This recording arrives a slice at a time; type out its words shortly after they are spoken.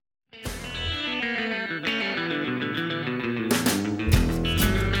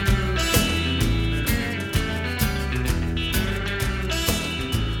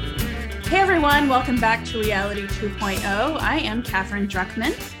everyone. Welcome back to Reality 2.0. I am Catherine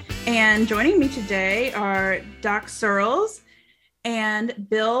Druckman, and joining me today are Doc Searles and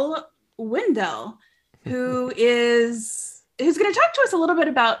Bill Wendell, who's going to talk to us a little bit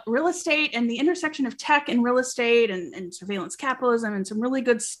about real estate and the intersection of tech and real estate and surveillance capitalism and some really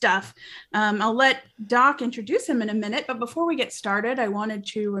good stuff. I'll let Doc introduce him in a minute, but before we get started, I wanted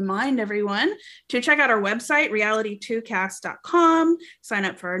to remind everyone to check out our website, reality2cast.com, sign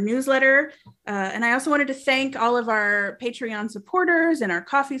up for our newsletter. And I also wanted to thank all of our Patreon supporters and our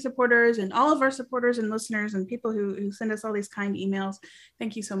Coffee supporters and all of our supporters and listeners and people who send us all these kind emails.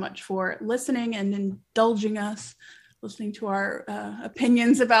 Thank you so much for listening and indulging us, listening to our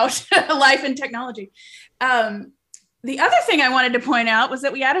opinions about life and technology. The other thing I wanted to point out was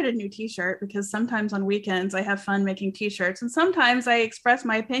that we added a new t-shirt, because sometimes on weekends I have fun making t-shirts, and sometimes I express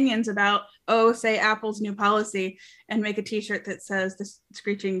my opinions about, say Apple's new policy, and make a t-shirt that says the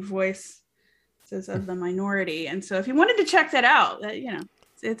screeching voice says of the minority. And so if you wanted to check that out,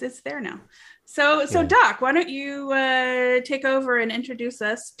 it's there now. So Doc, why don't you take over and introduce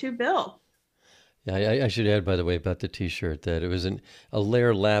us to Bill? Yeah, I should add, by the way, about the T-shirt, that it was a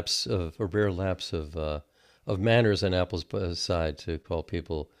rare lapse of manners on Apple's side to call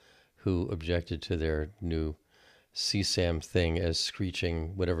people who objected to their new CSAM thing as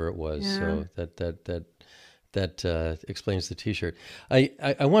screeching, whatever it was. Yeah. So that explains the T-shirt. I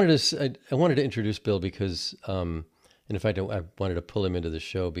wanted to introduce Bill because, and if I don't, I wanted to pull him into the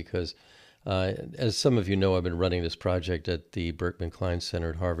show because, as some of you know, I've been running this project at the Berkman Klein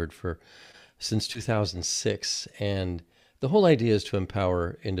Center at Harvard since 2006, and the whole idea is to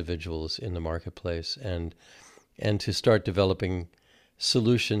empower individuals in the marketplace and to start developing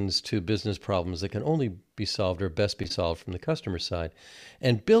solutions to business problems that can only be solved or best be solved from the customer side.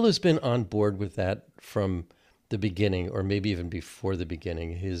 And Bill has been on board with that from the beginning, or maybe even before the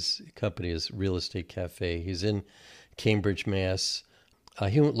beginning. His company is Real Estate Cafe. He's in Cambridge, Mass.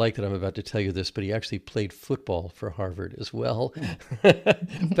 He won't like that I'm about to tell you this, but he actually played football for Harvard as well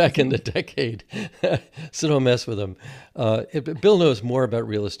back in the decade. So don't mess with him. Bill knows more about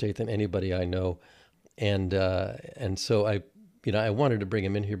real estate than anybody I know, and so I wanted to bring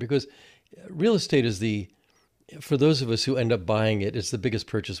him in here because real estate is for those of us who end up buying it, it's the biggest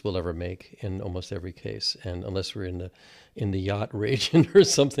purchase we'll ever make in almost every case, and unless we're in the yacht region or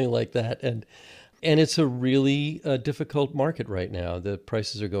something like that, and it's a really difficult market right now. The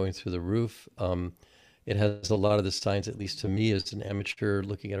prices are going through the roof. It has a lot of the signs, at least to me as an amateur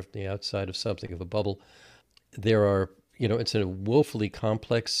looking at it from the outside, of something of a bubble. There are, it's a woefully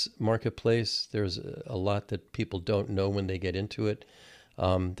complex marketplace. There's a lot that people don't know when they get into it.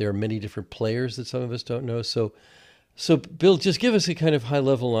 There are many different players that some of us don't know. So Bill, just give us a kind of high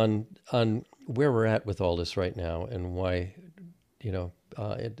level on where we're at with all this right now and why,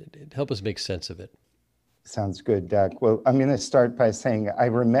 help us make sense of it. Sounds good, Doc. Well, I'm going to start by saying I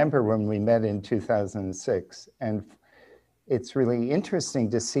remember when we met in 2006, and it's really interesting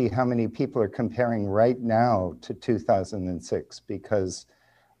to see how many people are comparing right now to 2006, because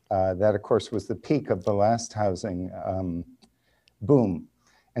that, of course, was the peak of the last housing boom.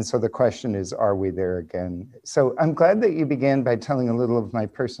 And so the question is, are we there again? So I'm glad that you began by telling a little of my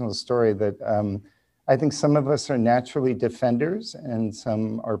personal story, that I think some of us are naturally defenders and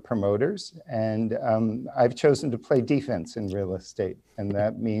some are promoters. And I've chosen to play defense in real estate. And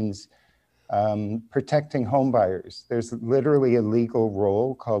that means protecting home buyers. There's literally a legal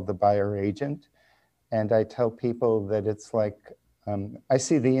role called the buyer agent. And I tell people that it's like, I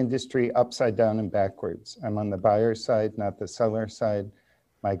see the industry upside down and backwards. I'm on the buyer side, not the seller side.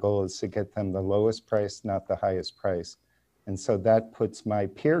 My goal is to get them the lowest price, not the highest price. And so that puts my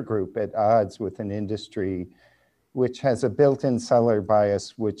peer group at odds with an industry which has a built-in seller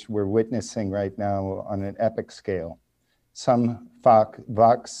bias, which we're witnessing right now on an epic scale. Some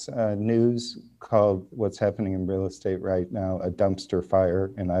Vox News called what's happening in real estate right now a dumpster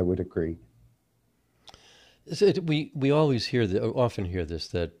fire, and I would agree. So we always often hear this,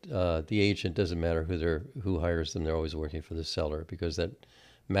 that the agent, doesn't matter who hires them, they're always working for the seller because that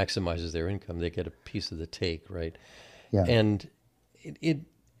maximizes their income. They get a piece of the take, right? Yeah. And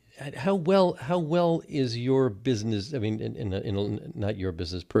how well is your business? I mean, not your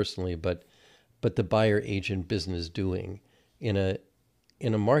business personally, but the buyer agent business doing in a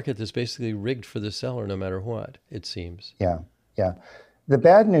market that's basically rigged for the seller, no matter what, it seems. Yeah. The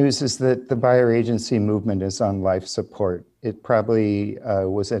bad news is that the buyer agency movement is on life support. It probably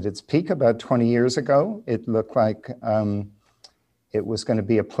was at its peak about 20 years ago. It looked like it was going to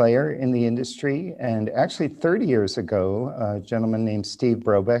be a player in the industry. And actually 30 years ago, a gentleman named Steve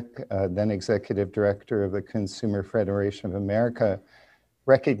Brobeck, then executive director of the Consumer Federation of America,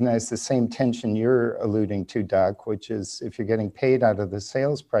 recognize the same tension you're alluding to, Doc, which is if you're getting paid out of the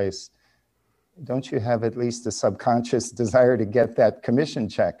sales price, don't you have at least a subconscious desire to get that commission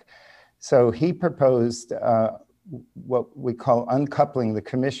check? So he proposed what we call uncoupling the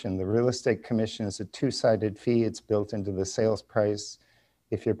commission. The real estate commission is a two-sided fee. It's built into the sales price.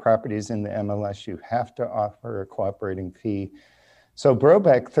 If your property is in the MLS, you have to offer a cooperating fee. So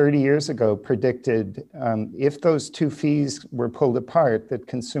Brobeck 30 years ago predicted if those two fees were pulled apart, that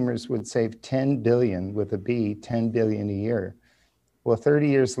consumers would save 10 billion with a B, 10 billion a year. Well, 30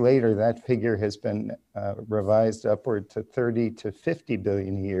 years later, that figure has been revised upward to 30 to 50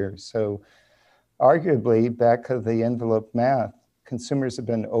 billion a year. So arguably, back of the envelope math, consumers have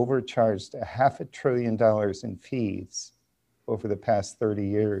been overcharged $500 billion in fees over the past 30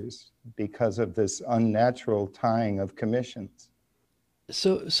 years because of this unnatural tying of commissions.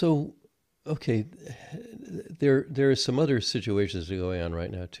 So, okay, there are some other situations going on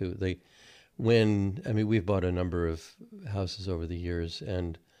right now too. We've bought a number of houses over the years,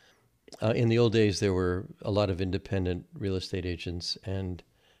 and in the old days there were a lot of independent real estate agents, and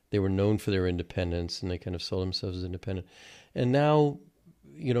they were known for their independence, and they kind of sold themselves as independent. And now,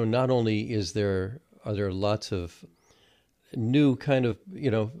 not only are there lots of new kind of,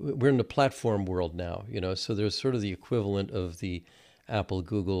 we're in the platform world now, so there's sort of the equivalent of the Apple,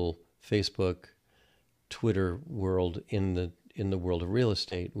 Google, Facebook, Twitter world in the world of real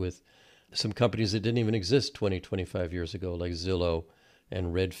estate, with some companies that didn't even exist 20, 25 years ago, like Zillow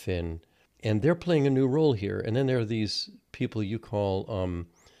and Redfin. And they're playing a new role here. And then there are these people you call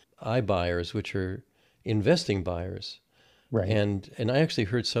iBuyers, which are investing buyers. Right. And I actually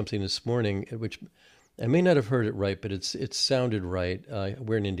heard something this morning, which I may not have heard it right, but it sounded right.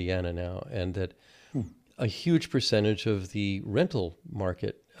 We're in Indiana now, and that a huge percentage of the rental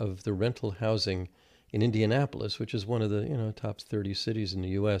market, of the rental housing in Indianapolis, which is one of the top 30 cities in the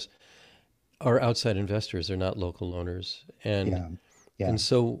U.S., are outside investors. They're not local owners. And and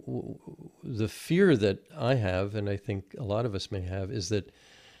so the fear that I have, and I think a lot of us may have, is that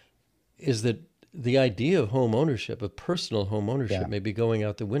the idea of home ownership, of personal home ownership, may be going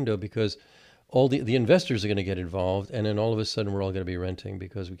out the window, because all the investors are going to get involved, and then all of a sudden we're all going to be renting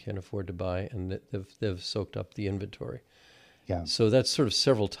because we can't afford to buy, and they've soaked up the inventory. Yeah. So that's sort of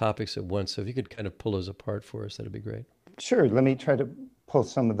several topics at once. So if you could kind of pull those apart for us, that'd be great. Sure. Let me try to pull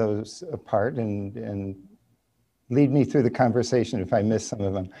some of those apart and lead me through the conversation if I miss some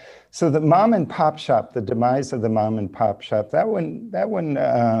of them. So the mom and pop shop, the demise of the mom and pop shop, that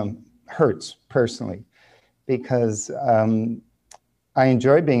one hurts personally, because I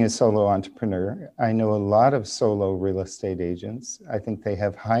enjoy being a solo entrepreneur. I know a lot of solo real estate agents. I think they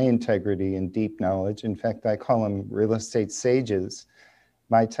have high integrity and deep knowledge. In fact, I call them real estate sages.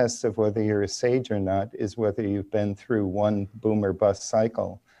 My test of whether you're a sage or not is whether you've been through one boom or bust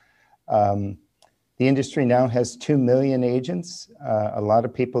cycle. The industry now has 2 million agents. A lot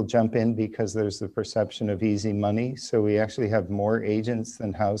of people jump in because there's the perception of easy money. So we actually have more agents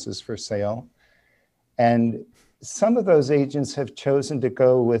than houses for sale. And some of those agents have chosen to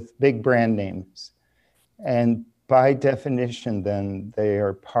go with big brand names. And by definition, then, they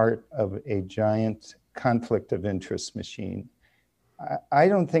are part of a giant conflict of interest machine. I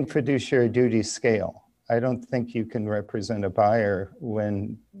don't think fiduciary duties scale. I don't think you can represent a buyer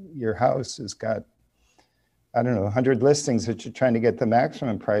when your house has got, 100 listings that you're trying to get the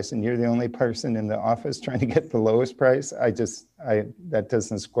maximum price, and you're the only person in the office trying to get the lowest price. That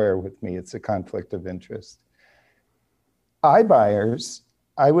doesn't square with me. It's a conflict of interest. iBuyers,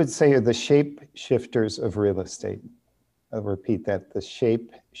 I would say, are the shape shifters of real estate. I'll repeat that, the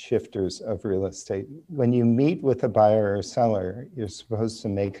shape shifters of real estate. When you meet with a buyer or seller, you're supposed to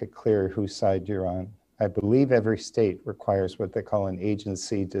make it clear whose side you're on. I believe every state requires what they call an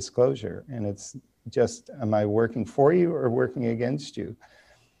agency disclosure. And it's just, am I working for you or working against you?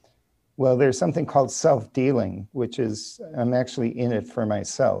 Well, there's something called self-dealing, which is, I'm actually in it for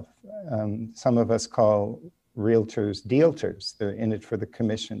myself. Some of us call realtors dealters. They're in it for the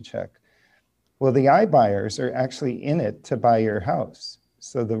commission check. Well, the iBuyers are actually in it to buy your house.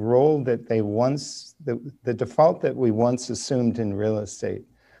 So the role that the default that we once assumed in real estate,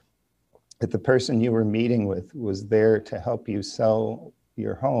 that the person you were meeting with was there to help you sell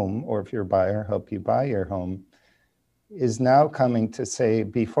your home, or if you're a buyer, help you buy your home, is now coming to say,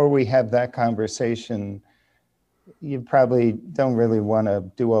 before we have that conversation, you probably don't really want to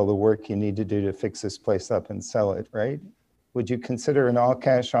do all the work you need to do to fix this place up and sell it, right? Would you consider an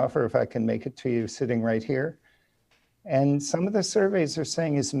all-cash offer if I can make it to you sitting right here? And some of the surveys are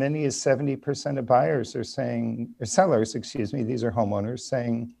saying as many as 70% of buyers are saying, or sellers, excuse me, these are homeowners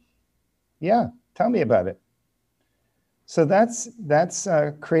saying, yeah, tell me about it. So that's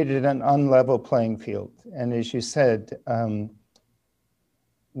created an unlevel playing field. And as you said,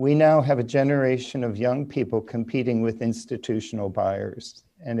 we now have a generation of young people competing with institutional buyers.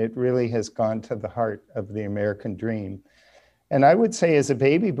 And it really has gone to the heart of the American dream. And I would say as a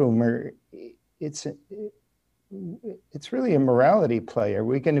baby boomer, it's really a morality play. Are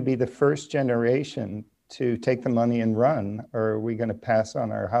we going to be the first generation to take the money and run? Or are we going to pass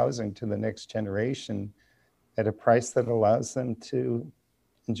on our housing to the next generation at a price that allows them to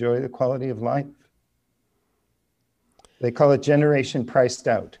enjoy the quality of life? They call it generation priced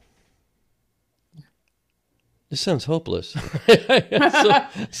out. This sounds hopeless.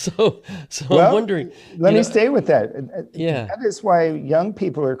 so well, I'm wondering. Let me stay with that. Yeah. That is why young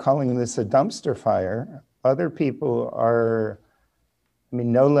people are calling this a dumpster fire. Other people are,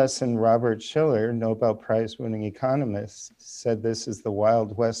 no less than Robert Shiller, Nobel Prize winning economist, said this is the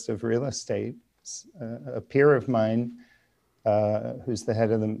Wild West of real estate. A peer of mine, who's the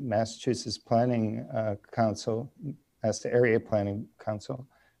head of the Massachusetts Planning Council, Area Planning Council,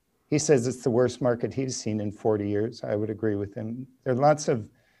 he says it's the worst market he's seen in 40 years. I would agree with him. There are lots of,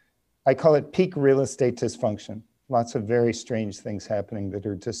 I call it peak real estate dysfunction. Lots of very strange things happening that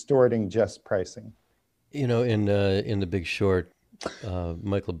are distorting just pricing. In The Big Short,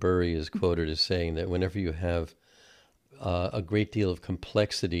 Michael Burry is quoted as saying that whenever you have a great deal of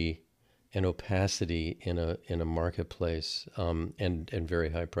complexity and opacity in a marketplace, and very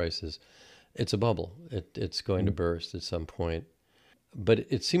high prices, it's a bubble. It's going to burst at some point. But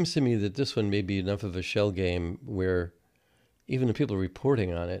it seems to me that this one may be enough of a shell game where even the people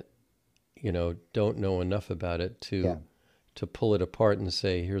reporting on it, don't know enough about it to pull it apart and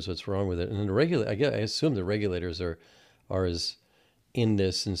say, here's what's wrong with it. And then I assume the regulators are as in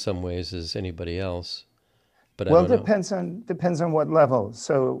this in some ways as anybody else. But well, it depends on what level.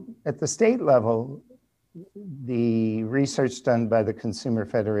 So at the state level, the research done by the Consumer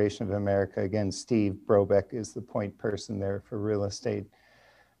Federation of America, again, Steve Brobeck is the point person there for real estate.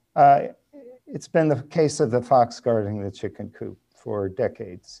 It's been the case of the fox guarding the chicken coop for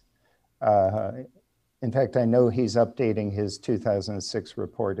decades. In fact, I know he's updating his 2006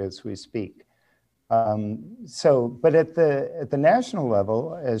 report as we speak. But at the national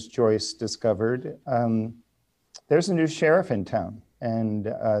level, as Joyce discovered, there's a new sheriff in town. And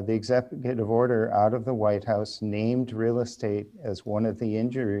the executive order out of the White House named real estate as one of the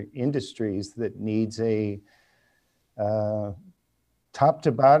industries that needs a top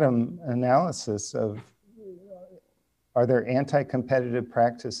to bottom analysis of, are there anti-competitive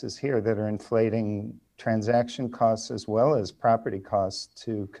practices here that are inflating transaction costs as well as property costs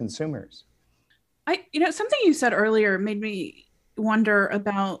to consumers? Something you said earlier made me wonder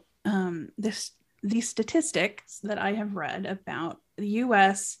about these statistics that I have read about the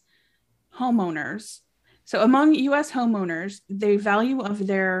U.S. homeowners. So among U.S. homeowners, the value of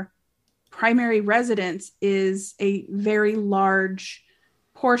their primary residence is a very large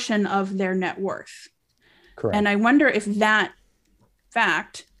portion of their net worth. Correct. And I wonder if that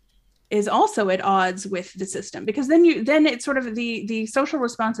fact is also at odds with the system, because then it's sort of the social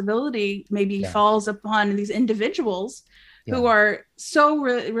responsibility maybe falls upon these individuals who are so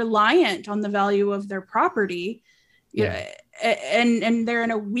reliant on the value of their property, and they're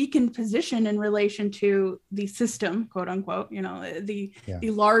in a weakened position in relation to the system, quote unquote, the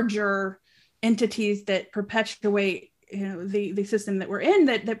larger entities that perpetuate, the system that we're in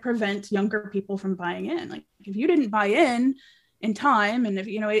that prevents younger people from buying in. Like if you didn't buy in time, and if,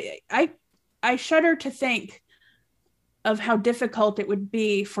 I shudder to think of how difficult it would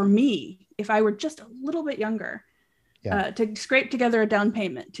be for me if I were just a little bit younger. To scrape together a down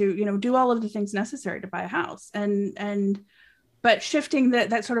payment, to do all of the things necessary to buy a house, but shifting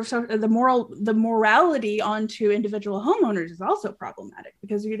that sort of the morality onto individual homeowners is also problematic,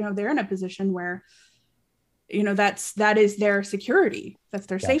 because they're in a position where that is their security, that's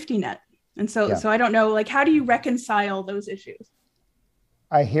their safety net, and so I don't know, like, how do you reconcile those issues?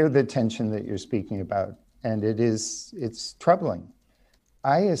 I hear the tension that you're speaking about, and it's troubling.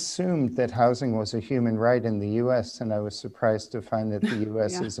 I assumed that housing was a human right in the US, and I was surprised to find that the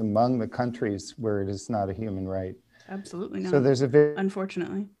US is among the countries where it is not a human right. Absolutely not. So there's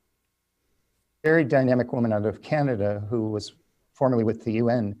unfortunately, very dynamic woman out of Canada who was formerly with the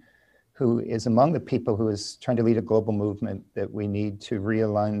UN, who is among the people who is trying to lead a global movement that we need to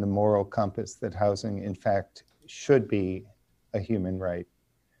realign the moral compass that housing, in fact, should be a human right.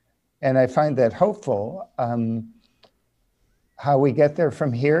 And I find that hopeful. How we get there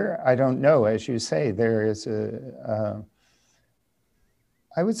from here, I don't know. As you say, there is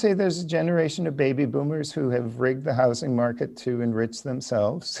I would say there's a generation of baby boomers who have rigged the housing market to enrich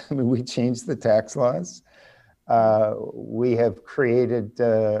themselves. I mean, we changed the tax laws. We have created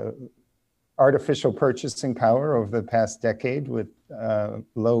artificial purchasing power over the past decade with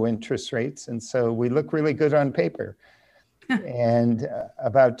low interest rates. And so we look really good on paper. And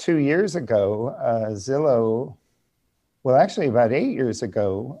about 2 years ago, Zillow, well, actually about 8 years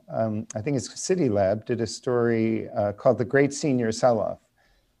ago, I think it's City Lab, did a story called The Great Senior Sell-Off.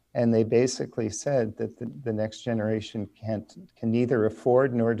 And they basically said that the next generation can neither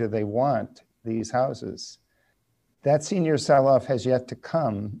afford nor do they want these houses. That senior sell-off has yet to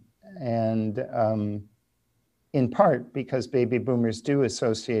come. And in part because baby boomers do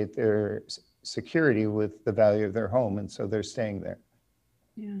associate their security with the value of their home, and so they're staying there.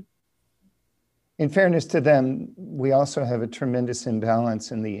 Yeah. In fairness to them, we also have a tremendous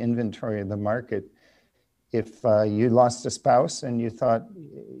imbalance in the inventory of the market. If you lost a spouse and you thought,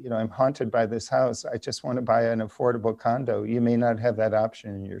 I'm haunted by this house, I just want to buy an affordable condo, you may not have that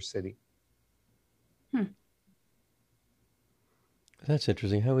option in your city. That's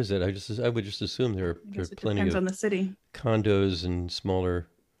interesting. How is it? I would just assume there are plenty of on the city. Condos and smaller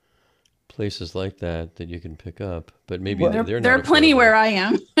places like that you can pick up, but maybe they're not. There are plenty where I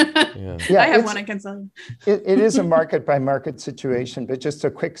am. Yeah. I have one I can sell you. It is a market by market situation, but just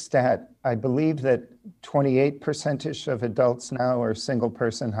a quick stat. I believe that 28% of adults now are single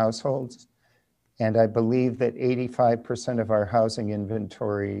person households. And I believe that 85% of our housing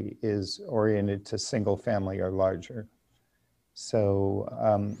inventory is oriented to single family or larger. So,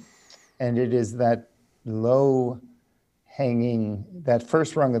 and it is that that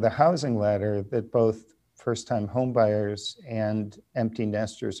first rung of the housing ladder that both first-time homebuyers and empty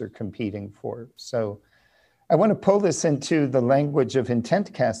nesters are competing for. So I want to pull this into the language of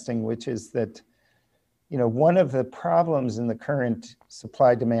intent casting, which is that, one of the problems in the current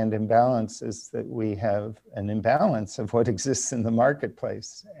supply-demand imbalance is that we have an imbalance of what exists in the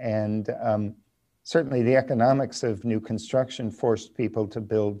marketplace. And certainly the economics of new construction forced people to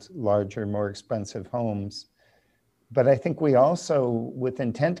build larger, more expensive homes. But I think we also, with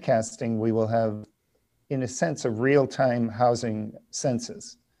intent casting, we will have, in a sense, a real-time housing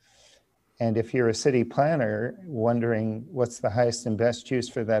census. And if you're a city planner wondering what's the highest and best use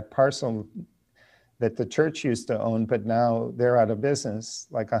for that parcel that the church used to own, but now they're out of business,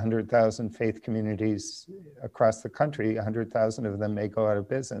 like 100,000 faith communities across the country, 100,000 of them may go out of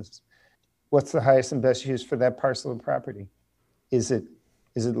business. What's the highest and best use for that parcel of property? Is it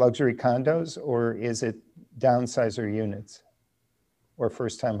luxury condos, or is it downsizer units or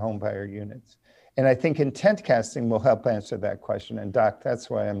first-time homebuyer units? And I think intent casting will help answer that question. And Doc, that's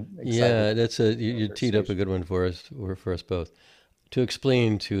why I'm excited. Yeah, you teed up a good one for us both. To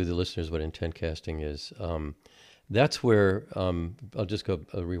explain to the listeners what intent casting is, that's where I'll just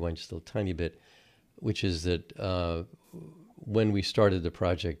rewind just a tiny bit, which is that when we started the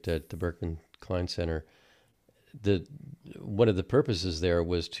project at the Berkman Klein Center, one of the purposes there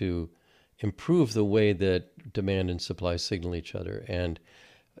was to improve the way that demand and supply signal each other. And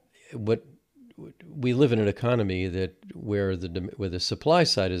we live in an economy where the supply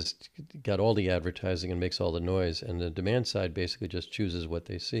side has got all the advertising and makes all the noise, and the demand side basically just chooses what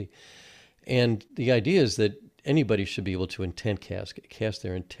they see. And the idea is that anybody should be able to intent cast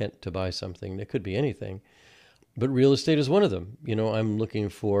their intent to buy something. It could be anything, but real estate is one of them. I'm looking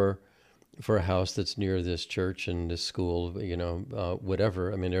for a house that's near this church and this school,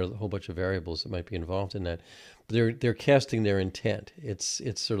 whatever. I mean, there are a whole bunch of variables that might be involved in that. But they're casting their intent. It's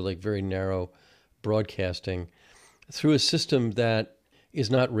sort of like very narrow broadcasting through a system that is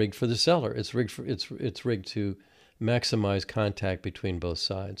not rigged for the seller. It's rigged to maximize contact between both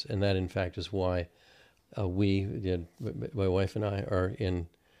sides, and that in fact is why my wife and I are in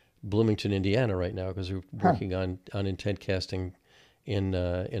Bloomington, Indiana right now, because we're working on intent casting in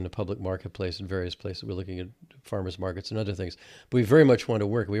a public marketplace in various places. We're looking at farmers markets and other things. But we very much want to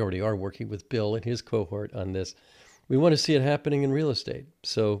work. We already are working with Bill and his cohort on this. We want to see it happening in real estate.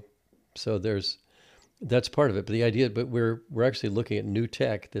 So that's part of it. But we're actually looking at new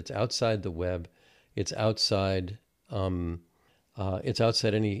tech that's outside the web. It's outside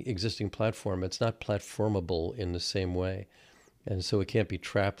any existing platform. It's not platformable in the same way, and so it can't be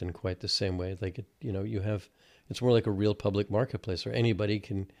trapped in quite the same way. Like it's more like a real public marketplace where anybody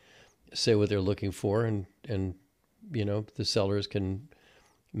can say what they're looking for, and the sellers can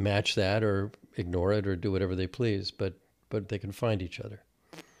match that or ignore it or do whatever they please, but they can find each other.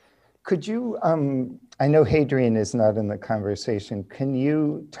 Could you, I know Hadrian is not in the conversation. Can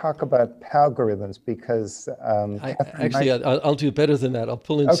you talk about algorithms? Because I'll do better than that. I'll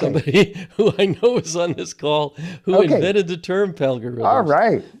pull in somebody who I know is on this call who invented the term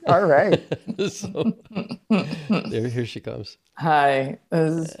palgorithms. All right. So here she comes. Hi,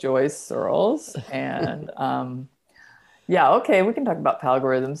 this is Joyce Searles. And we can talk about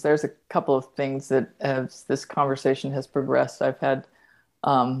palgorithms. There's a couple of things that as this conversation has progressed, I've had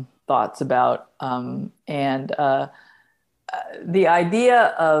thoughts about. The idea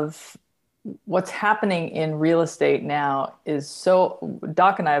of what's happening in real estate now is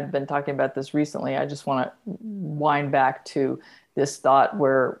Doc and I have been talking about this recently. I just want to wind back to this thought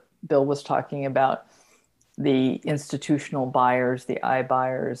where Bill was talking about the institutional buyers, the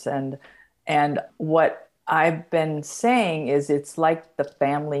iBuyers, and what I've been saying is it's like the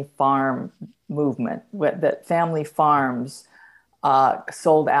family farm movement, that family farms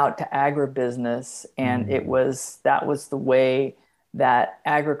sold out to agribusiness, and that was the way that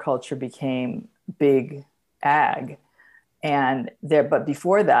agriculture became big ag. But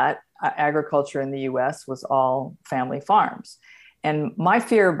before that, agriculture in the U.S. was all family farms. And my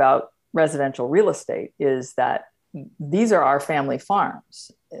fear about residential real estate is that these are our family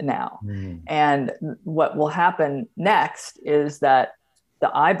farms now. And what will happen next is that the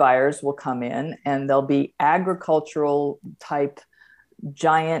iBuyers will come in and there'll be agricultural type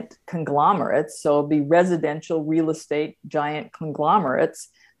giant conglomerates. So it'll be residential real estate giant conglomerates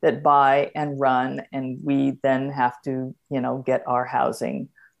that buy and run, and we then have to, get our housing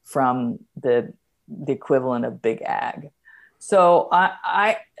from the equivalent of big ag. So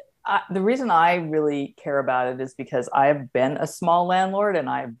the reason I really care about it is because I've been a small landlord and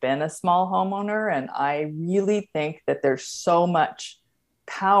I've been a small homeowner, and I really think that there's so much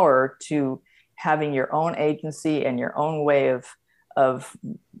power to having your own agency and your own way of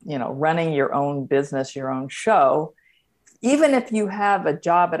running your own business, your own show, even if you have a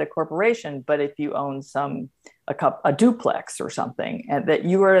job at a corporation. But if you own a duplex or something, and that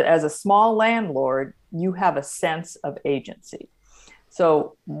you are, as a small landlord, you have a sense of agency.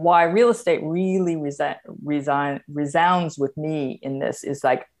 So why real estate really resounds with me in this is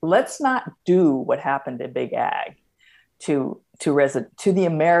like, let's not do what happened to big ag to the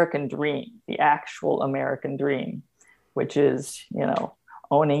American dream, the actual American dream, which is,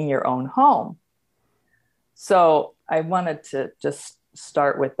 owning your own home. So I wanted to just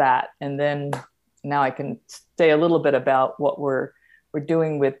start with that. And then now I can say a little bit about what we're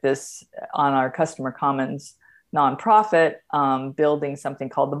doing with this on our Customer Commons nonprofit, building something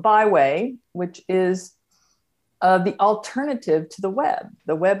called the Byway, which is the alternative to the web.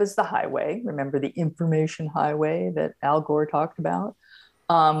 The web is the highway. Remember the information highway that Al Gore talked about?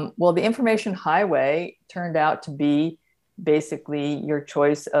 Well, the information highway turned out to be basically your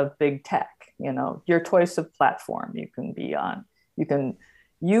choice of big tech, your choice of platform you can be on.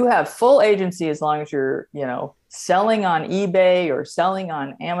 You have full agency as long as you're, selling on eBay or selling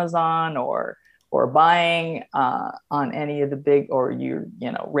on Amazon or buying on any of the big, or you're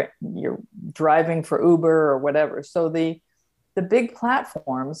driving for Uber or whatever. So the big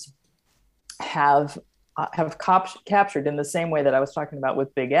platforms have captured, in the same way that I was talking about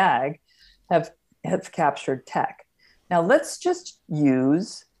with big ag, have captured tech. Now let's just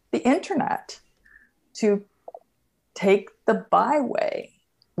use the internet to take the byway,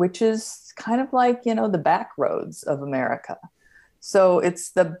 which is kind of like, the back roads of America. So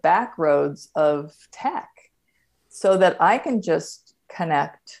it's the back roads of tech, so that I can just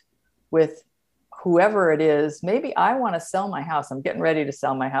connect with whoever it is. Maybe I want to sell my house. I'm getting ready to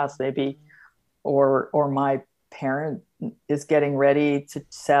sell my house, maybe, or my parent is getting ready to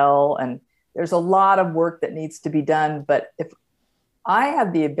sell, and there's a lot of work that needs to be done. But if I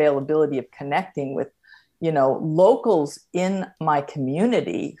have the availability of connecting with, locals in my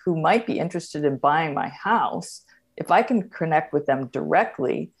community who might be interested in buying my house, if I can connect with them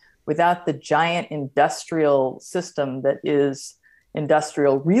directly without the giant industrial system that is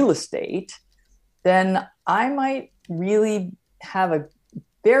industrial real estate, then I might really have a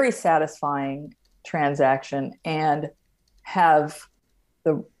very satisfying transaction and have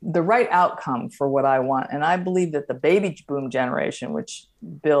the right outcome for what I want. And I believe that the baby boom generation, which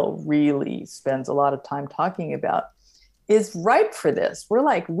Bill really spends a lot of time talking about, is ripe for this. We're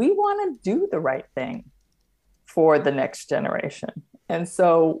like, we want to do the right thing for the next generation. And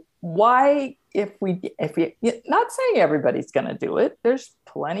so why, if we not saying everybody's going to do it, there's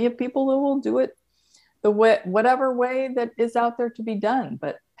plenty of people who will do it the way, whatever way that is out there to be done,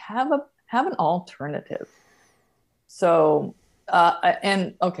 but have an alternative. So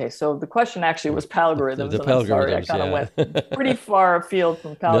And okay, so the question actually was palgorithms, The and I'm sorry, I palgorithms, kind of yeah. went pretty far afield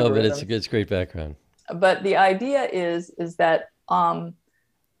from No, but palgorithms. it's great background. But the idea is that my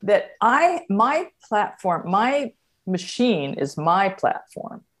platform, my machine is my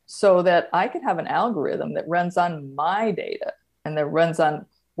platform, so that I could have an algorithm that runs on my data and that runs on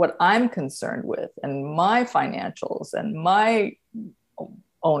what I'm concerned with and my financials and my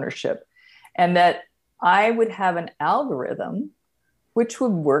ownership, and that I would have an algorithm which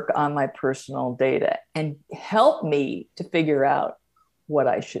would work on my personal data and help me to figure out what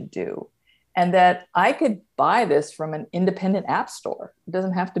I should do. And that I could buy this from an independent app store. It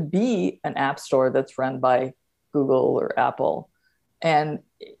doesn't have to be an app store that's run by Google or Apple. And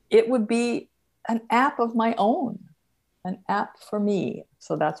it would be an app of my own, an app for me.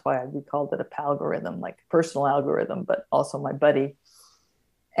 So that's why we called it a palgorithm, like personal algorithm, but also my buddy.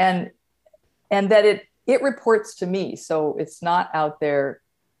 And that it reports to me. So it's not out there,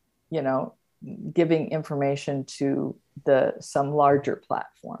 giving information to some larger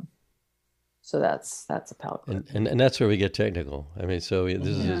platform. So that's a palgorithm. And that's where we get technical. I mean, so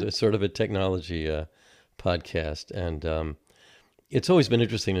this is a sort of a technology podcast. And it's always been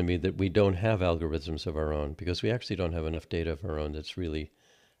interesting to me that we don't have algorithms of our own, because we actually don't have enough data of our own that's really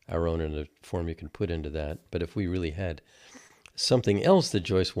our own in a form you can put into that. But if we really had something else that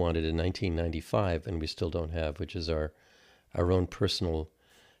Joyce wanted in 1995 and we still don't have, which is our own personal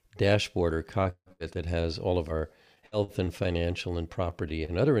dashboard or cockpit that has all of our health and financial and property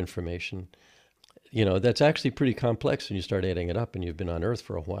and other information, that's actually pretty complex when you start adding it up and you've been on Earth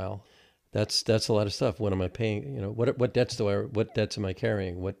for a while. That's a lot of stuff. What am I paying? What debts am I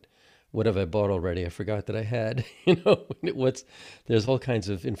carrying? What have I bought already? I forgot that I had. There's all kinds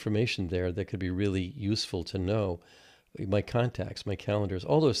of information there that could be really useful to know. My contacts, my calendars,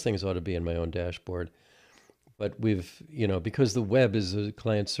 all those things ought to be in my own dashboard. But we've, because the web is a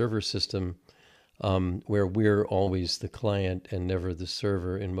client-server system where we're always the client and never the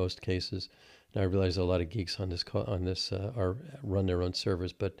server in most cases. Now I realize a lot of geeks on this run their own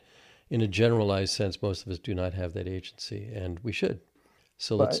servers, but in a generalized sense, most of us do not have that agency, and we should.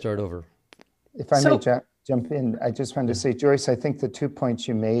 So let's start over. If I may jump in, I just wanted to say, Joyce, I think the 2 points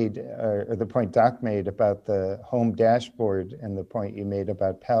you made, or the point Doc made about the home dashboard and the point you made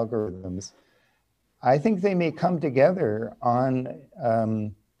about palgorithms, I think they may come together on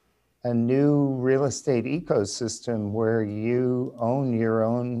a new real estate ecosystem where you own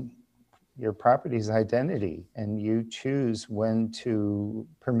your property's identity, and you choose when to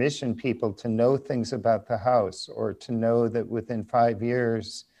permission people to know things about the house, or to know that within 5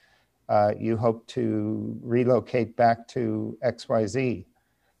 years, you hope to relocate back to XYZ.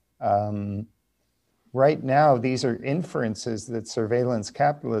 Right now, these are inferences that surveillance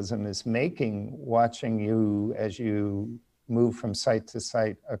capitalism is making, watching you as you move from site to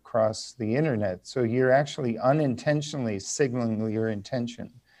site across the internet. So you're actually unintentionally signaling your intention,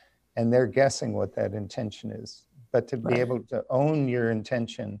 and they're guessing what that intention is. But to be able to own your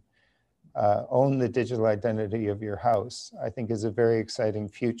intention, own the digital identity of your house, I think is a very exciting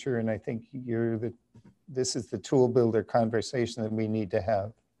future. And I think this is the tool builder conversation that we need to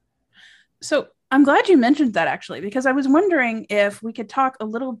have. So I'm glad you mentioned that, actually, because I was wondering if we could talk a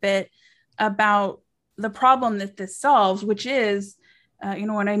little bit about the problem that this solves, which is,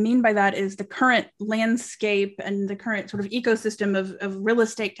 what I mean by that is the current landscape and the current sort of ecosystem of real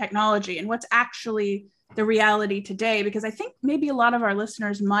estate technology, and what's actually the reality today, because I think maybe a lot of our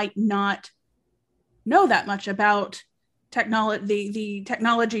listeners might not know that much about the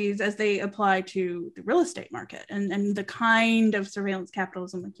technologies as they apply to the real estate market and the kind of surveillance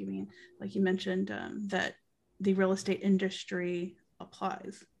capitalism, like you mentioned, that the real estate industry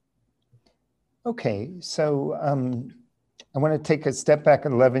applies. Okay, so I want to take a step back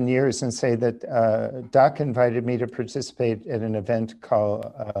 11 years and say that Doc invited me to participate at an event called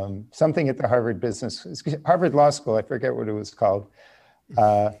something at the Harvard Law School. I forget what it was called.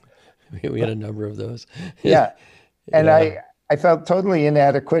 We had a number of those. Yeah. And I felt totally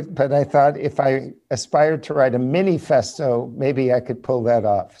inadequate, but I thought if I aspired to write a manifesto, maybe I could pull that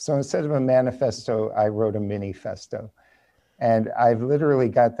off. So instead of a manifesto, I wrote a manifesto. And I've literally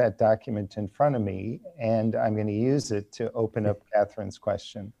got that document in front of me, and I'm going to use it to open up Catherine's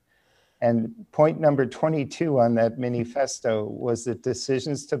question. And point number 22 on that manifesto was that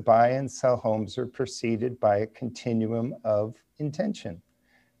decisions to buy and sell homes are preceded by a continuum of intention.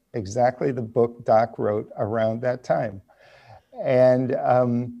 Exactly the book Doc wrote around that time. And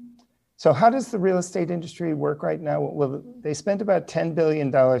so how does the real estate industry work right now? Well, they spend about $10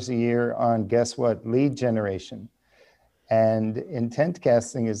 billion a year on, guess what, lead generation. And intent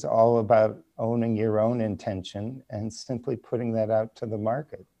casting is all about owning your own intention and simply putting that out to the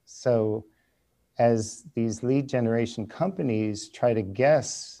market. So as these lead generation companies try to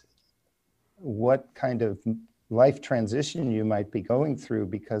guess what kind of life transition you might be going through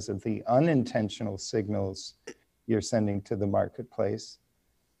because of the unintentional signals you're sending to the marketplace,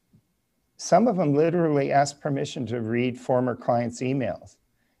 some of them literally ask permission to read former clients' emails.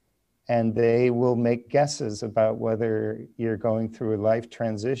 And they will make guesses about whether you're going through a life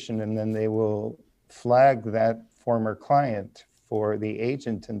transition, and then they will flag that former client for the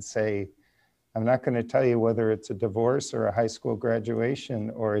agent and say, I'm not going to tell you whether it's a divorce or a high school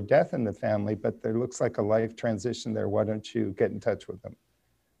graduation or a death in the family, but there looks like a life transition there. Why don't you get in touch with them?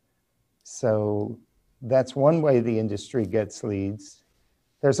 So that's one way the industry gets leads.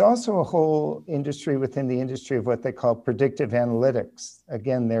 There's also a whole industry within the industry of what they call predictive analytics.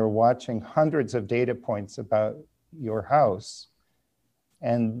 Again, they're watching hundreds of data points about your house,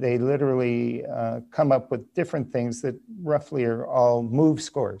 and they literally come up with different things that roughly are all move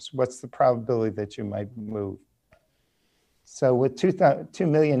scores. What's the probability that you might move? So with 2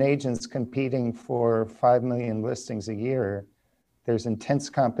 million agents competing for 5 million listings a year, there's intense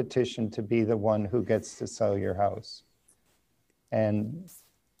competition to be the one who gets to sell your house. And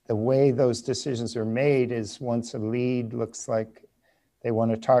the way those decisions are made is once a lead looks like they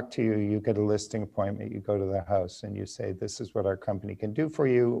want to talk to you, you get a listing appointment, you go to the house and you say, this is what our company can do for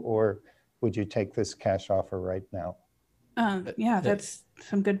you, or would you take this cash offer right now? Yeah, that's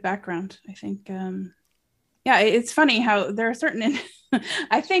some good background, I think. Yeah, it's funny how there are certain,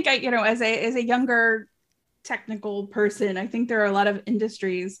 I think, as a younger technical person, I think there are a lot of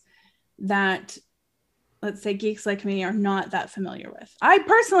industries that, let's say, geeks like me are not that familiar with. I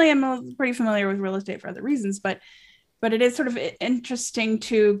personally am pretty familiar with real estate for other reasons, but it is sort of interesting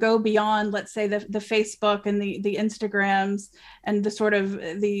to go beyond, let's say, the Facebook and the Instagrams and the sort of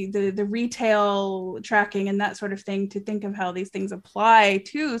the retail tracking and that sort of thing, to think of how these things apply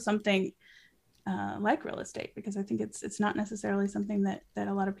to something like real estate, because I think it's not necessarily something that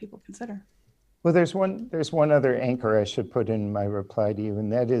a lot of people consider. Well, there's one other anchor I should put in my reply to you,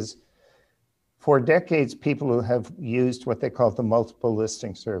 and that is, for decades, people who have used what they call the multiple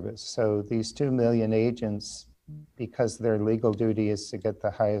listing service. So these 2 million agents, because their legal duty is to get the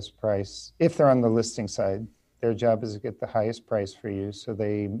highest price, if they're on the listing side, their job is to get the highest price for you. So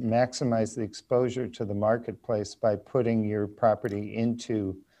they maximize the exposure to the marketplace by putting your property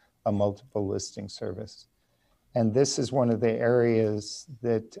into a multiple listing service. And this is one of the areas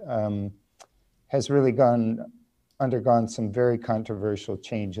that has really undergone some very controversial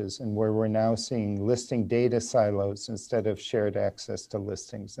changes, and where we're now seeing listing data silos instead of shared access to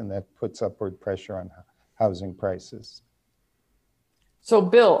listings, and that puts upward pressure on housing prices. So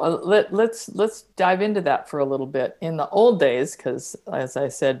Bill, let's dive into that for a little bit. In the old days, because as I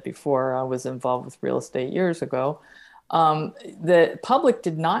said before, I was involved with real estate years ago, the public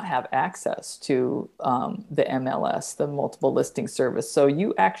did not have access to the MLS, the multiple listing service. So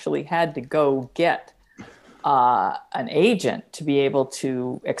you actually had to go get an agent to be able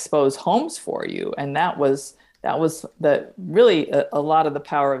to expose homes for you. And that was really a lot of the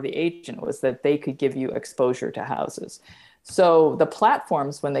power of the agent, was that they could give you exposure to houses. So the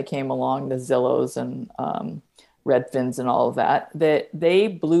platforms, when they came along, the Zillows and Redfins and all of that they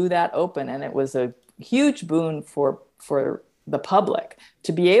blew that open, and it was a huge boon for the public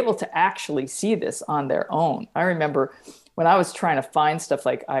to be able to actually see this on their own. I remember when I was trying to find stuff,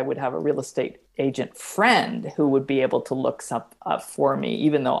 like I would have a real estate agent friend who would be able to look stuff up for me,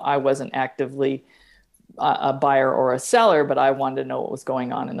 even though I wasn't actively a buyer or a seller, but I wanted to know what was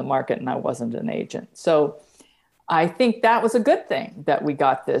going on in the market, and I wasn't an agent. So I think that was a good thing that we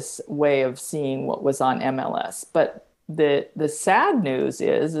got this way of seeing what was on MLS. But the sad news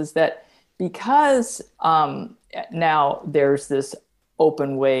is that because now there's this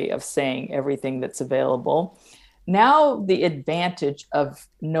open way of saying everything that's available, now the advantage of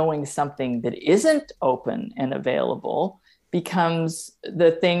knowing something that isn't open and available becomes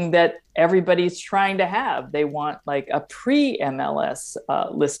the thing that everybody's trying to have. They want like a pre-MLS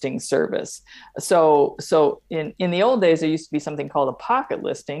listing service. So in the old days, there used to be something called a pocket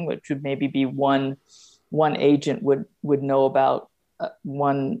listing, which would maybe be one agent would know about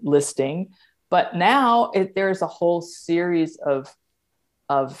one listing. But now there's a whole series of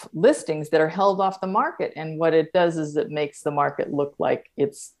listings that are held off the market. And what it does is it makes the market look like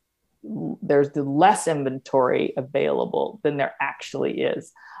there's less inventory available than there actually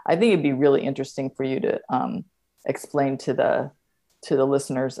is. I think it'd be really interesting for you to explain to the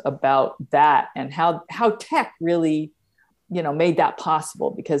listeners about that, and how tech really, made that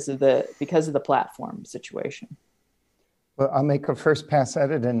possible because of the platform situation. Well, I'll make a first pass at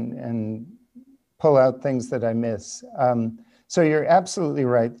it, and pull out things that I miss. So you're absolutely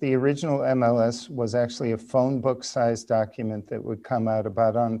right. The original MLS was actually a phone book sized document that would come out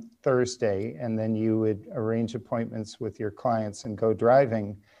about on Thursday, and then you would arrange appointments with your clients and go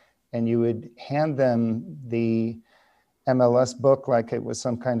driving, and you would hand them the MLS book like it was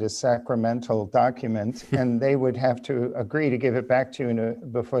some kind of sacramental document, and they would have to agree to give it back to you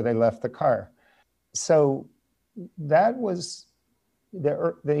before they left the car. So that was,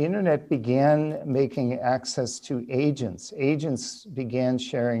 the internet began making access to agents. Agents began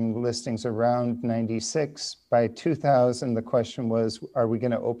sharing listings around 96. By 2000, the question was, are we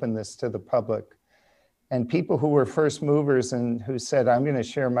going to open this to the public? And people who were first movers and who said, I'm going to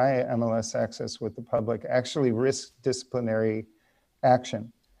share my MLS access with the public, actually risked disciplinary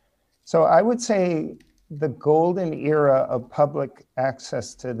action. So I would say the golden era of public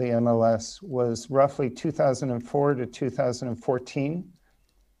access to the MLS was roughly 2004 to 2014.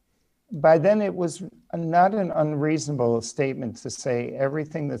 By then, it was not an unreasonable statement to say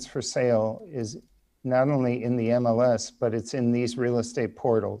everything that's for sale is not only in the MLS, but it's in these real estate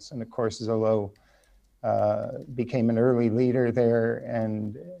portals. And of course, Zillow became an early leader there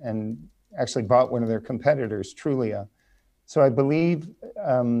and actually bought one of their competitors, Trulia. So I believe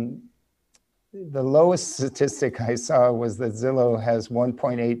the lowest statistic I saw was that Zillow has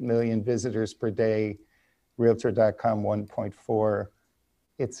 1.8 million visitors per day, Realtor.com 1.4.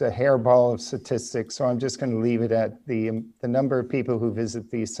 It's a hairball of statistics, so I'm just going to leave it at the number of people who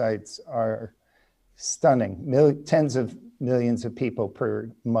visit these sites are stunning. Tens of millions of people per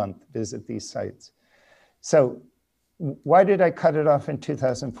month visit these sites. So why did I cut it off in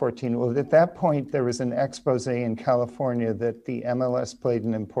 2014? Well, at that point, there was an expose in California that the MLS played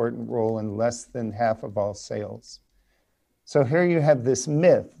an important role in less than half of all sales. So here you have this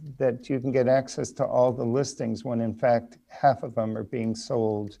myth that you can get access to all the listings when in fact, half of them are being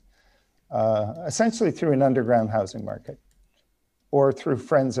sold essentially through an underground housing market or through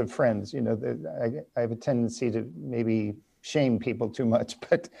friends of friends. You know, I have a tendency to maybe shame people too much,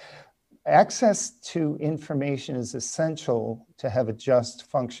 but access to information is essential to have a just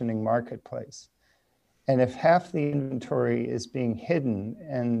functioning marketplace. And if half the inventory is being hidden,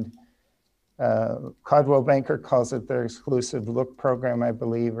 and Coldwell Banker calls it their exclusive look program, I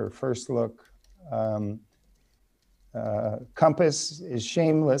believe, or first look. Compass is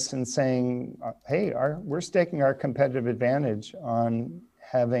shameless in saying, hey, we're staking our competitive advantage on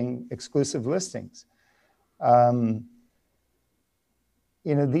having exclusive listings.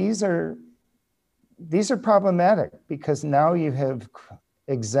 You know, these are problematic because now you have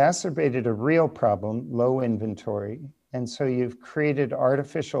exacerbated a real problem, low inventory. And so you've created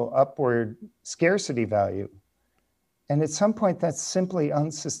artificial upward scarcity value. And at some point that's simply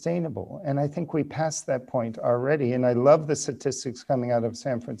unsustainable. And I think we passed that point already. And I love the statistics coming out of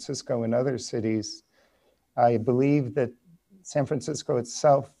San Francisco and other cities. I believe that San Francisco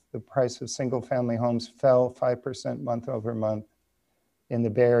itself, the price of single family homes fell 5% month over month. In the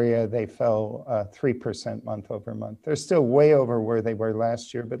Bay Area, they fell 3% month over month. They're still way over where they were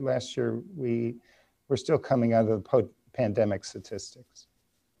last year, but last year we're still coming out of the pandemic statistics.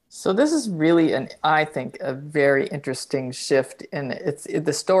 So this is really, I think, a very interesting shift. And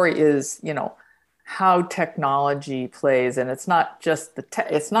the story is, you know, how technology plays, and it's not just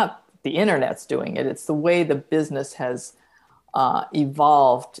it's not the internet's doing it. It's the way the business has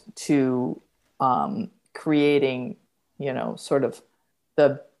evolved to creating, you know, sort of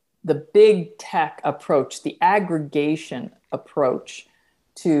the big tech approach, the aggregation approach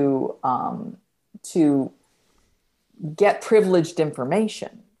to get privileged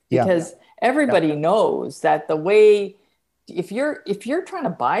information, because everybody knows that the way, if you're trying to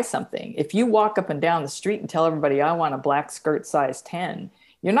buy something, if you walk up and down the street and tell everybody I want a black skirt size 10,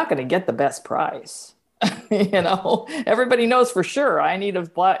 you're not going to get the best price. You know, everybody knows for sure I need a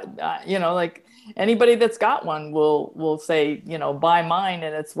black, you know, like anybody that's got one will say, you know, buy mine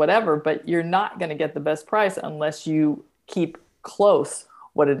and it's whatever, but you're not going to get the best price unless you keep close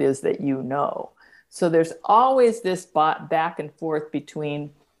what it is that you know. So there's always this back and forth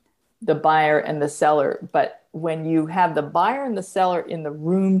between the buyer and the seller. But when you have the buyer and the seller in the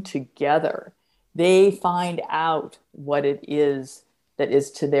room together, they find out what it is that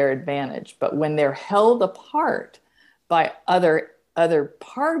is to their advantage. But when they're held apart by other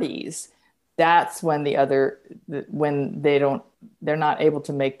parties, that's when they're not able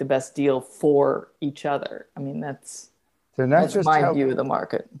to make the best deal for each other. I mean, that's my view of the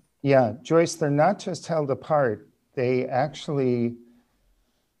market. Yeah, Joyce, they're not just held apart. They actually,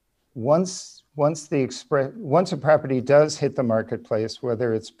 once a property does hit the marketplace,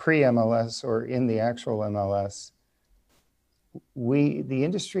 whether it's pre-MLS or in the actual MLS, the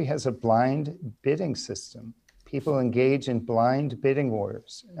industry has a blind bidding system. People engage in blind bidding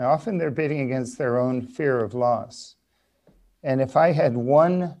wars. And often they're bidding against their own fear of loss. And if I had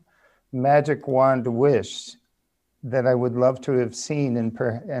one magic wand wish that I would love to have seen,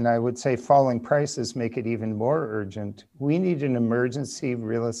 and I would say falling prices make it even more urgent, we need an emergency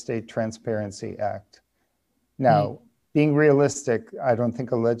real estate transparency act. Now, being realistic, I don't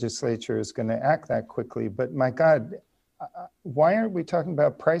think a legislature is going to act that quickly, but my God, why aren't we talking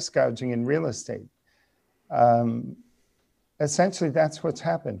about price gouging in real estate? Essentially, that's what's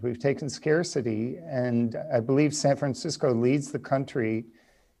happened. We've taken scarcity, and I believe San Francisco leads the country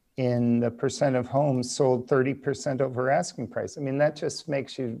in the percent of homes sold 30% over asking price. I mean, that just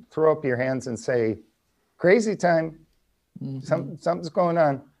makes you throw up your hands and say, crazy time, something's going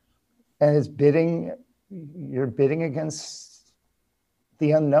on. And it's bidding, you're bidding against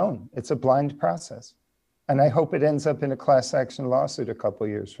the unknown. It's a blind process. And I hope it ends up in a class action lawsuit a couple of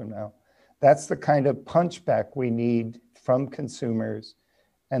years from now. That's the kind of punchback we need from consumers.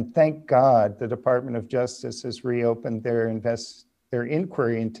 And thank God the Department of Justice has reopened their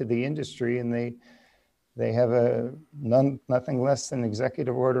inquiry into the industry, and they have nothing less than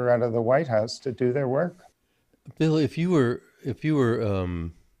executive order out of the White House to do their work. Bill, if you were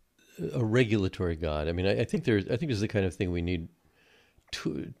a regulatory god, I mean, I think this is the kind of thing we need.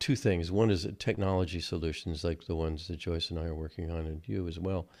 Two things. One is technology solutions like the ones that Joyce and I are working on, and you as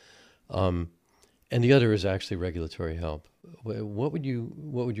well. And the other is actually regulatory help. What would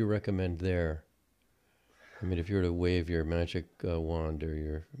you recommend there? I mean, if you were to wave your magic wand or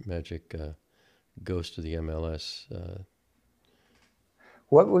your magic ghost to the MLS.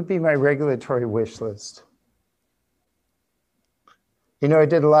 What would be my regulatory wish list? You know, I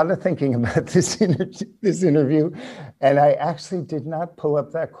did a lot of thinking about this interview, and I actually did not pull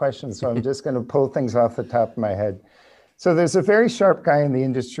up that question, so I'm just going to pull things off the top of my head. So there's a very sharp guy in the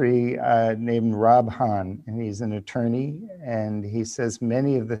industry named Rob Hahn, and he's an attorney, and he says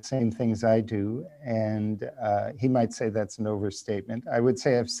many of the same things I do, and he might say that's an overstatement. I would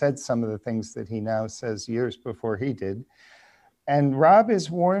say I've said some of the things that he now says years before he did. And Rob is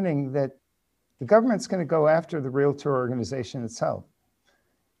warning that the government's going to go after the realtor organization itself,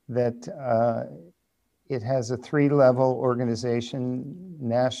 that it has a 3-level organization,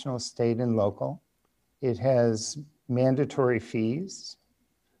 national, state, and local. It has mandatory fees,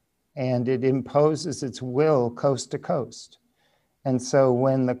 and it imposes its will coast to coast. And so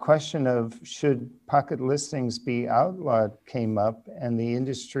when the question of should pocket listings be outlawed came up, and the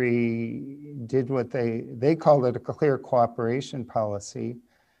industry did what they called it a clear cooperation policy,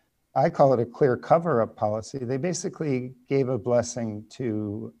 I call it a clear cover-up policy. They basically gave a blessing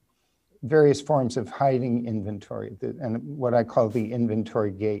to various forms of hiding inventory, and what I call the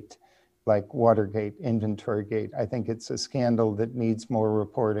inventory gate, like Watergate, inventory gate. I think it's a scandal that needs more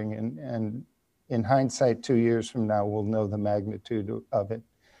reporting, and in hindsight, 2 years from now, we'll know the magnitude of it.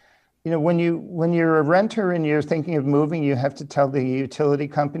 You know, when you're a renter and you're thinking of moving, you have to tell the utility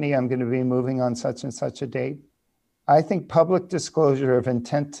company, I'm going to be moving on such and such a date. I think public disclosure of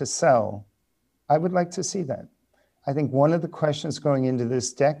intent to sell, I would like to see that. I think one of the questions going into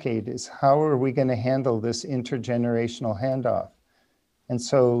this decade is how are we going to handle this intergenerational handoff? And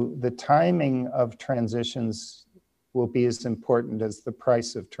so the timing of transitions will be as important as the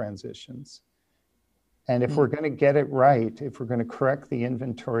price of transitions. And if we're going to get it right, if we're going to correct the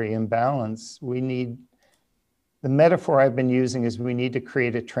inventory imbalance, we need, the metaphor I've been using is we need to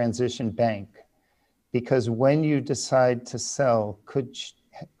create a transition bank, because when you decide to sell could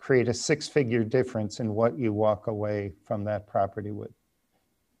create a 6-figure difference in what you walk away from that property with.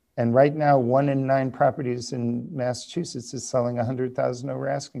 And right now, 1 in 9 properties in Massachusetts is selling $100,000 over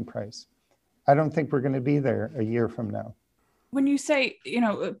asking price. I don't think we're going to be there a year from now. When you say, you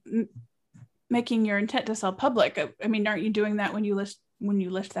know, making your intent to sell public, I mean, aren't you doing that when you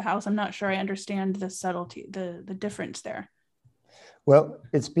list the house? I'm not sure I understand the subtlety, the difference there. Well,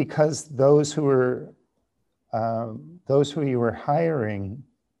 it's because those who you were hiring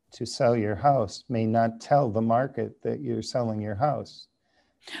to sell your house may not tell the market that you're selling your house.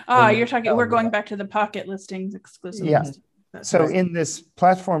 You're talking, we're going back to the pocket listings exclusive. Yeah. So right. In this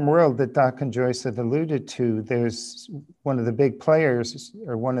platform world that Doc and Joyce have alluded to, there's one of the big players,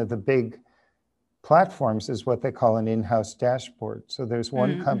 or one of the big platforms is what they call an in-house dashboard. So there's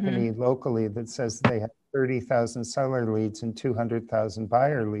one company locally that says they have 30,000 seller leads and 200,000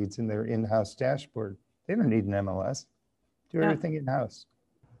 buyer leads in their in-house dashboard. They don't need an MLS. Do everything in-house.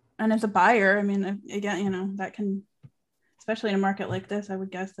 And as a buyer, I mean, again, you know, that can, especially in a market like this, I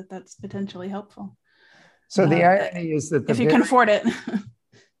would guess that that's potentially helpful. So the irony is that if you can afford it.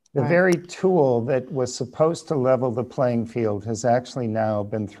 The very tool that was supposed to level the playing field has actually now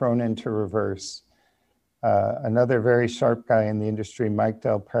been thrown into reverse. Another very sharp guy in the industry, Mike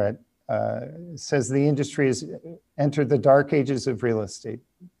Del Pret, says the industry has entered the dark ages of real estate,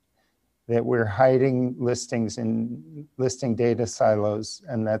 that we're hiding listings in listing data silos,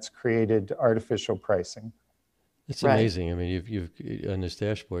 and that's created artificial pricing. It's amazing. I mean, you've on this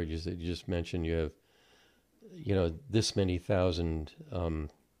dashboard you just mentioned you have, this many thousand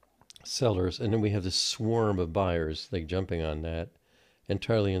sellers, and then we have this swarm of buyers like jumping on that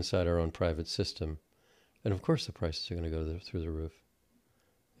entirely inside our own private system, and of course the prices are going to go through the roof.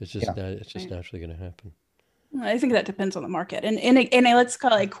 It's just naturally going to happen. I think that depends on the market, and in a let's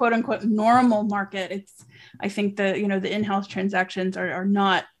call it a quote unquote normal market. I think the in-house transactions are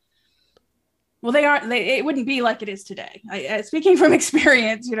not. Well, it wouldn't be like it is today. Speaking from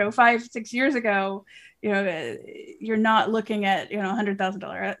experience, 5-6 years ago, you're not looking at,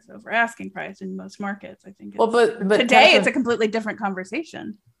 $100,000 over asking price in most markets. I think. But today Catherine, it's a completely different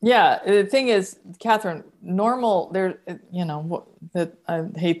conversation. Yeah. The thing is, Catherine, normal there, that I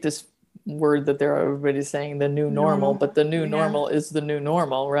hate this word that everybody's saying the new normal, but the new normal is the new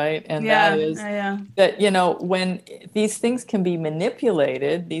normal, right? And that is that, when these things can be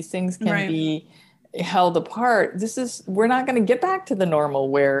manipulated, these things can be held apart. We're not going to get back to the normal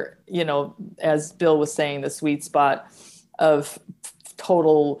where, as Bill was saying, the sweet spot of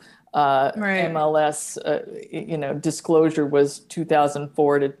total MLS, disclosure was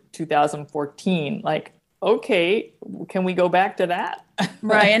 2004 to 2014. Like, okay, can we go back to that?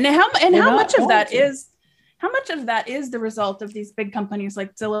 Right. And how much of that is the result of these big companies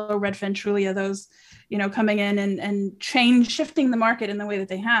like Zillow, Redfin, Trulia, those, coming in and shifting the market in the way that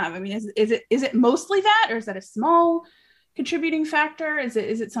they have? I mean, is it mostly that, or is that a small contributing factor? Is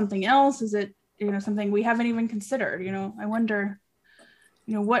it something else? Is it, something we haven't even considered? I wonder,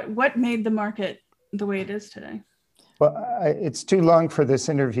 what made the market the way it is today? Well, it's too long for this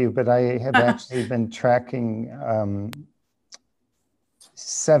interview, but I have actually been tracking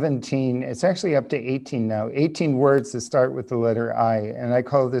 17, it's actually up to 18 now, 18 words that start with the letter I, and I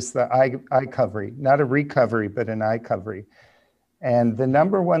call this the iCovery, not a recovery, but an iCovery. And the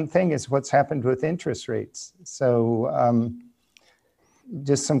number one thing is what's happened with interest rates. So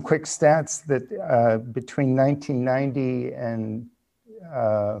just some quick stats that between 1990 and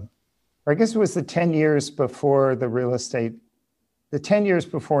I guess it was the 10 years before the 10 years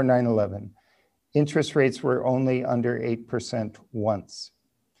before 9/11, interest rates were only under 8% once.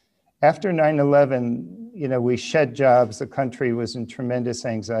 After 9/11, we shed jobs, the country was in tremendous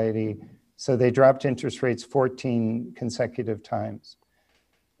anxiety, so they dropped interest rates 14 consecutive times.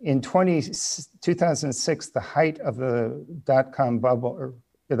 In 2006, the height of the dot-com bubble, or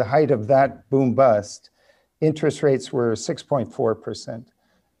the height of that boom bust, interest rates were 6.4%.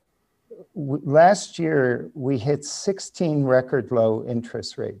 Last year, we hit 16 record low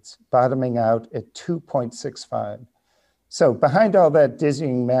interest rates, bottoming out at 2.65. So behind all that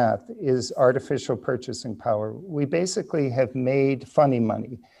dizzying math is artificial purchasing power. We basically have made funny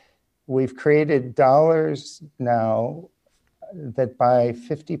money. We've created dollars now that buy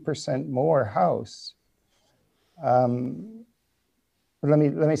 50% more house. Let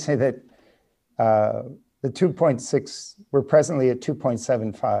me say that the 2.6, we're presently at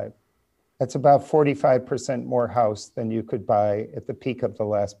 2.75. That's about 45% more house than you could buy at the peak of the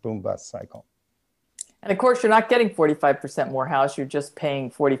last boom bust cycle. And of course, you're not getting 45% more house. You're just paying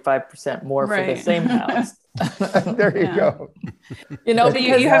 45% more for the same house. There you go. Because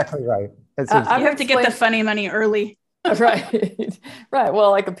you exactly right. You have to get the funny money early. Right. Well,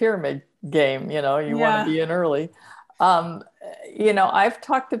 like a pyramid game, you want to be in early. I've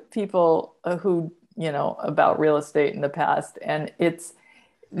talked to people who, about real estate in the past, and it's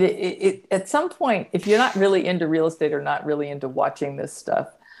at some point, if you're not really into real estate or not really into watching this stuff,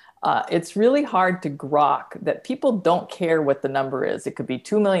 it's really hard to grok that people don't care what the number is. It could be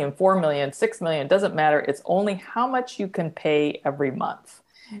 2 million, 4 million, 6 million, doesn't matter. It's only how much you can pay every month.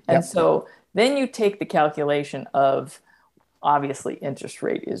 And so then you take the calculation of, obviously interest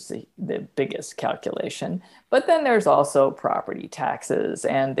rate is the biggest calculation, but then there's also property taxes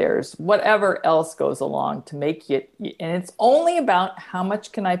and there's whatever else goes along to make it, and it's only about how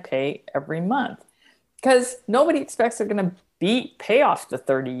much can I pay every month, because nobody expects they're going to pay off the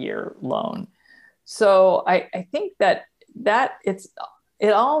 30-year loan. So I think that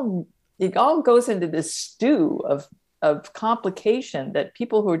it all goes into this stew of complication that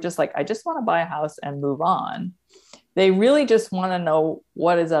people who are just like, I just want to buy a house and move on, they really just want to know,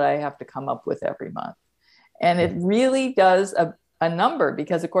 what is it I have to come up with every month? And it really does a number,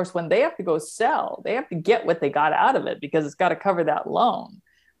 because of course, when they have to go sell, they have to get what they got out of it, because it's got to cover that loan.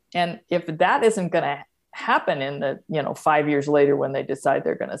 And if that isn't going to happen in the, 5 years later when they decide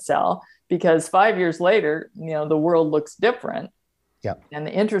they're going to sell, because 5 years later, the world looks different. Yeah. And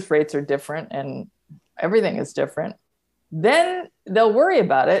the interest rates are different and everything is different, then they'll worry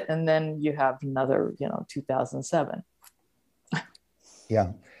about it. And then you have another, 2007.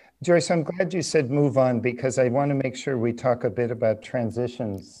 Yeah. Joyce, I'm glad you said move on, because I want to make sure we talk a bit about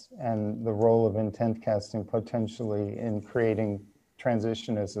transitions and the role of intent casting potentially in creating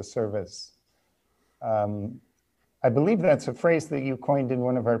transition as a service. I believe that's a phrase that you coined in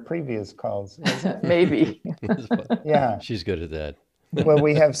one of our previous calls. Maybe. Yeah. She's good at that. Well,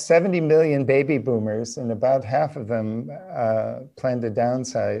 we have 70 million baby boomers, and about half of them plan to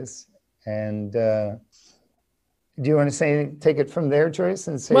downsize. And do you want to take it from there, Joyce?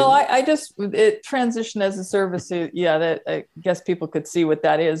 And say, well, transition as a service. Yeah, that I guess people could see what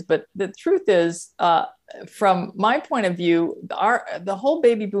that is. But the truth is, from my point of view, the whole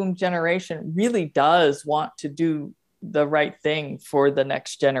baby boom generation really does want to do the right thing for the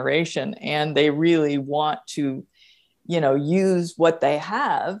next generation, and they really want to, use what they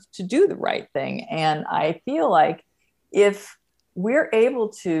have to do the right thing. And I feel like if we're able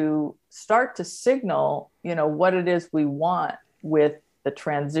to start to signal, what it is we want with the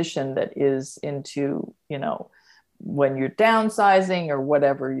transition that is into, when you're downsizing or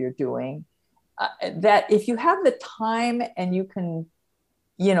whatever you're doing, that if you have the time and you can,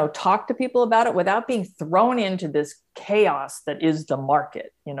 talk to people about it without being thrown into this chaos that is the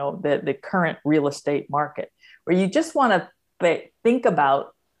market, the current real estate market, where you just want to think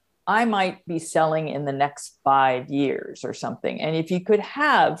about, I might be selling in the next 5 years or something. And if you could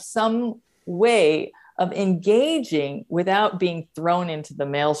have some way of engaging without being thrown into the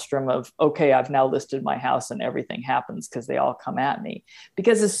maelstrom of, okay, I've now listed my house and everything happens because they all come at me.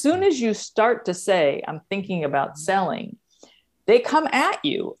 Because as soon as you start to say, I'm thinking about selling, they come at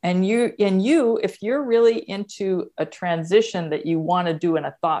you. And if you're really into a transition that you want to do in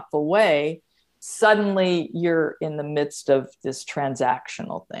a thoughtful way, suddenly you're in the midst of this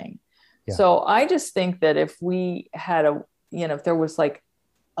transactional thing. Yeah. So I just think that if we had if there was like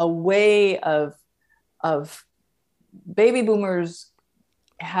a way of baby boomers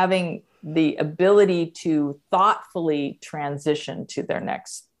having the ability to thoughtfully transition to their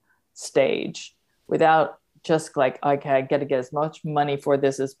next stage without just like, okay, I got to get as much money for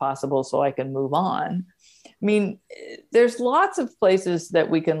this as possible so I can move on. I mean, there's lots of places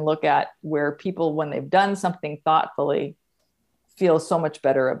that we can look at where people, when they've done something thoughtfully, feel so much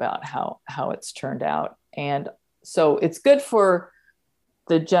better about how it's turned out. And so it's good for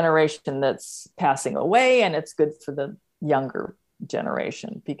the generation that's passing away, and it's good for the younger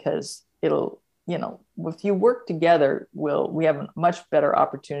generation, because it'll, if you work together, we have a much better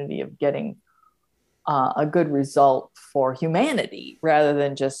opportunity of getting a good result for humanity, rather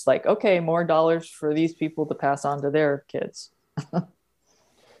than just like, okay, more dollars for these people to pass on to their kids.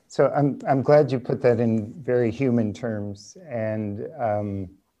 So I'm glad you put that in very human terms. And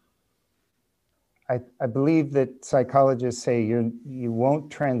I believe that psychologists say you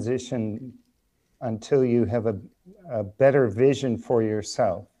won't transition until you have a better vision for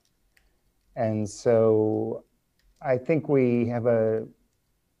yourself. And so I think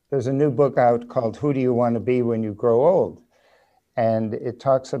there's a new book out called Who Do You Want to Be When You Grow Old? And it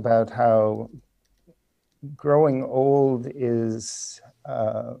talks about how growing old is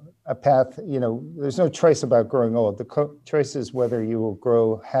a path, there's no choice about growing old. The choice is whether you will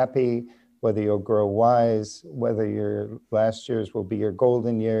grow happy, whether you'll grow wise, whether your last years will be your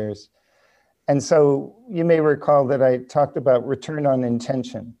golden years. And so you may recall that I talked about return on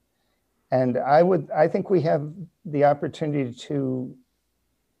intention. And I think we have the opportunity to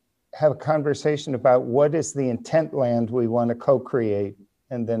have a conversation about what is the intent land we want to co-create,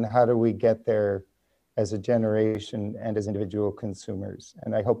 and then how do we get there as a generation and as individual consumers.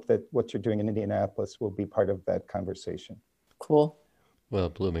 And I hope that what you're doing in Indianapolis will be part of that conversation. Cool. Well,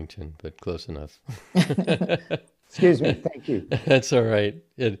 Bloomington, but close enough. Excuse me, thank you. That's all right.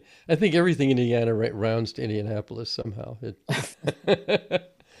 I think everything in Indiana rounds to Indianapolis somehow.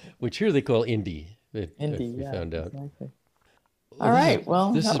 Which here they call Indy. Indy, we found out. Exactly. All right.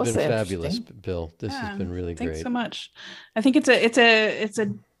 Well, this has been fabulous, Bill. This has been really great. Thanks so much. I think it's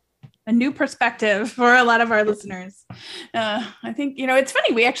a new perspective for a lot of our listeners. I think, it's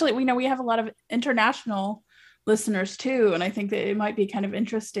funny. We have a lot of international listeners too. And I think that it might be kind of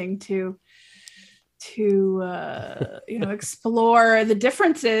interesting to explore the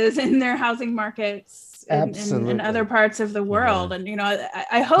differences in their housing markets in other parts of the world. Yeah. And,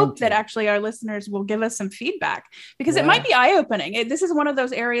 I hope that actually our listeners will give us some feedback, because it might be eye-opening. This is one of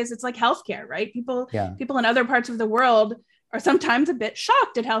those areas, it's like healthcare, right? People in other parts of the world are sometimes a bit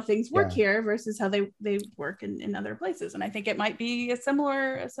shocked at how things work Yeah. here versus how they work in other places. And I think it might be a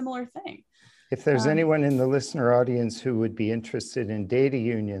similar thing. If there's anyone in the listener audience who would be interested in data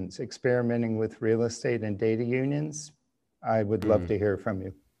unions, experimenting with real estate and data unions, I would love to hear from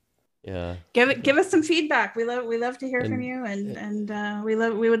you. Yeah. Give us some feedback. We love to hear from you, and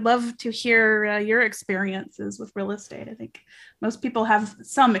we would love to hear your experiences with real estate. I think most people have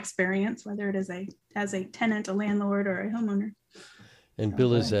some experience, whether it is as a tenant, a landlord, or a homeowner. And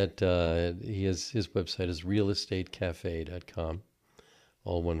Bill is at his website is realestatecafe.com,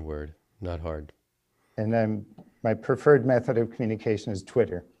 all one word, not hard. And my preferred method of communication is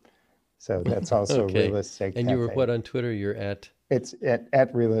Twitter. So that's also Okay. Real Estate And Cafe. you were what on Twitter? You're at? It's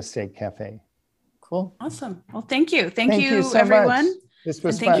at Real Estate Cafe. Cool. Awesome. Well, thank you So everyone. much. This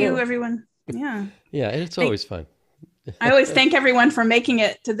was And thank fun. you, everyone. Yeah. Yeah, and it's always fun. I always thank everyone for making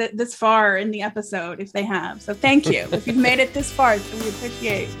it to this far in the episode, if they have. So thank you. If you've made it this far, we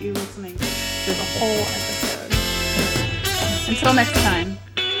appreciate you listening through the whole episode. Until next time.